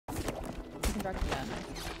dragon. Yeah,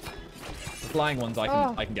 nice. The flying ones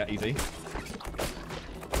I can get easy.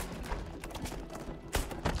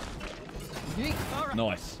 Right.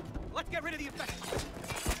 Nice. Let's get rid of the effect.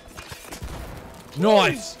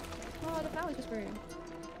 Nice. Oh, the flower's just grew.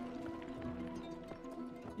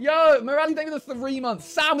 Yo, Morali, thank you for the 3 months.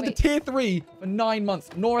 Sam with the tier 3 for 9 months.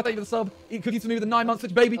 Nora, thank you for the sub. Eat cookies for me with the 9 months.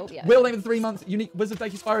 Such baby. Oh, yeah. Will, thank you for the 3 months. Unique Wizard,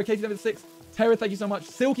 thank you. Spyro, Katie, thank you for the 6. Tara, thank you so much.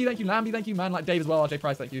 Silky, thank you. Lambie, thank you. Man like Dave as well. RJ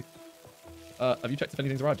Price, thank you. Have you checked if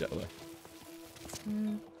anything's arrived yet, by the way?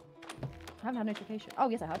 I haven't had notification. Oh,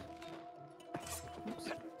 yes, I have. Oops.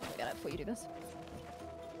 I'll get it before you do this.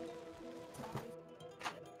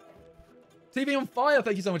 TV on fire,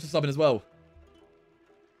 thank you so much for subbing as well.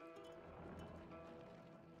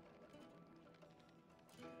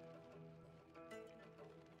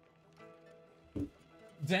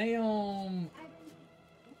 Damn.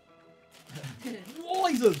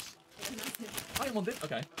 Wisers. I am on this.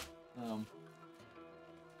 Okay.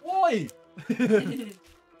 Why?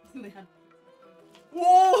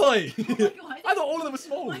 Why? I thought all of them were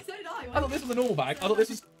small. Why so did I? I thought this was a normal bag. I thought this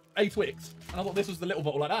was a Twix. And I thought this was the little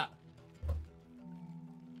bottle like that.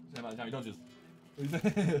 Jammy Dodgers.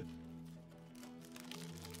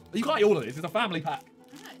 You can't eat all of this. It's a family pack.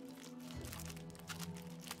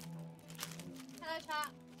 Hello, chat.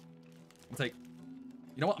 I'll take.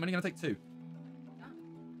 You know what? I'm only gonna take 2. Oh.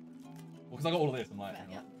 Well, because I got all of this. I'm like,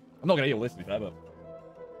 Yeah. I'm not gonna eat all this to be fair, but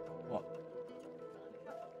what?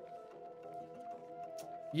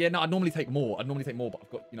 Yeah, no, I'd normally take more. But I've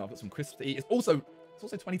got, I've got some crisps to eat. It's also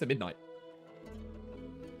 20 to midnight.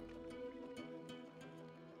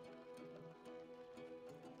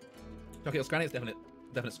 Chuck it or scran it? It's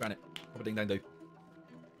definite scran it. Proper ding dang do.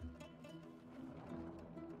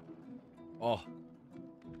 Oh.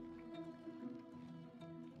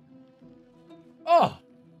 Oh!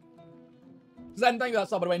 Zen, thank you for that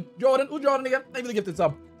sub, by the way. Jordan again. Thank you for the gifted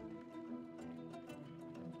sub.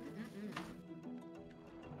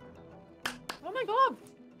 Oh my god!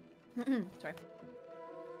 Sorry.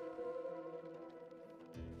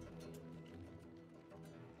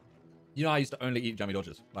 You know, I used to only eat Jammy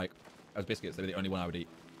Dodgers. Like, as biscuits, they were the only one I would eat.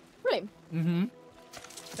 Really? Mm-hmm.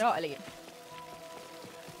 They're not elite.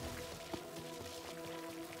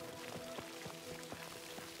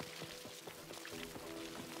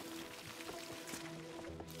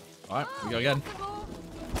 Alright, we go again.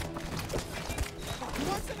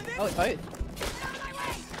 Oh, it's both.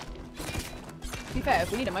 To be fair,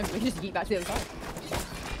 if we need a moment, we can just yeet back to the other side.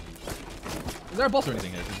 Is there a boss or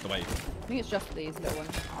anything here? Is this the way? I think it's just these little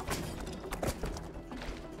ones.